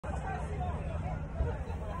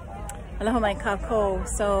Aloha mai kākou.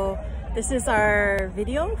 So this is our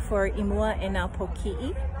video for Imua e nā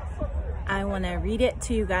Pōkiʻi. I want to read it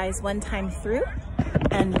to you guys one time through,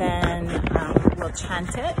 and then we'll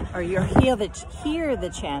chant it, or you'll hear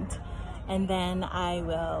the chant, and then I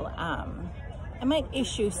will, I might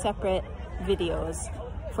issue separate videos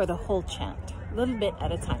for the whole chant, a little bit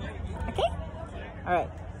at a time, okay? All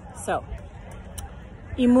right, so.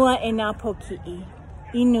 Imua e nā Pōkiʻi,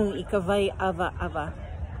 ʻinu I ka wai ʻawaʻawa,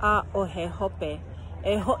 ʻaʻohe hope,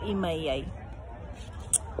 e hoʻi mai ai.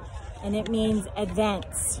 And it means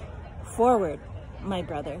advance, forward, my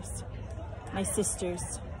brothers, my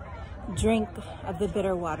sisters, drink of the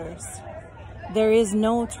bitter waters. There is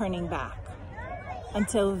no turning back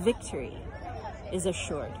until victory is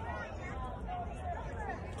assured.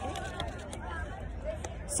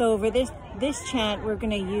 So over this chant, we're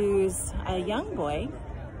gonna use a young boy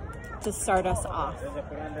to start us off.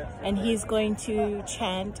 And he's going to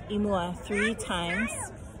chant Imua 3 times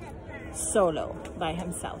solo by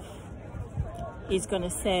himself. He's gonna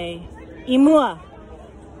say, Imua,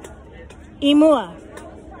 Imua,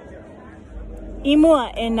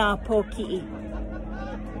 Imua e nā Pōkiʻi.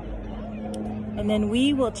 And then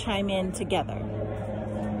we will chime in together.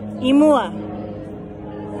 Imua,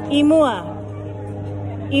 Imua,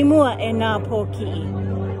 Imua e nā Pōkiʻi.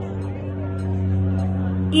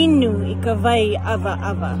 Inu I ka wai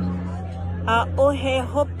ʻawaʻawa, ʻaʻohe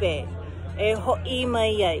hope e hoʻi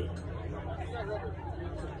mai ai.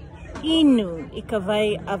 Inu I ka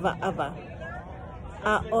wai ʻawaʻawa,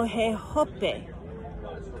 ʻaʻohe hope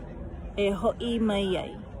e hoʻi mai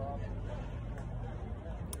ai.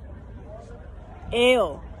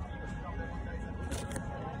 Eo.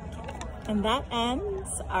 And that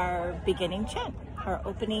ends our beginning chant, our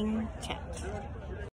opening chant.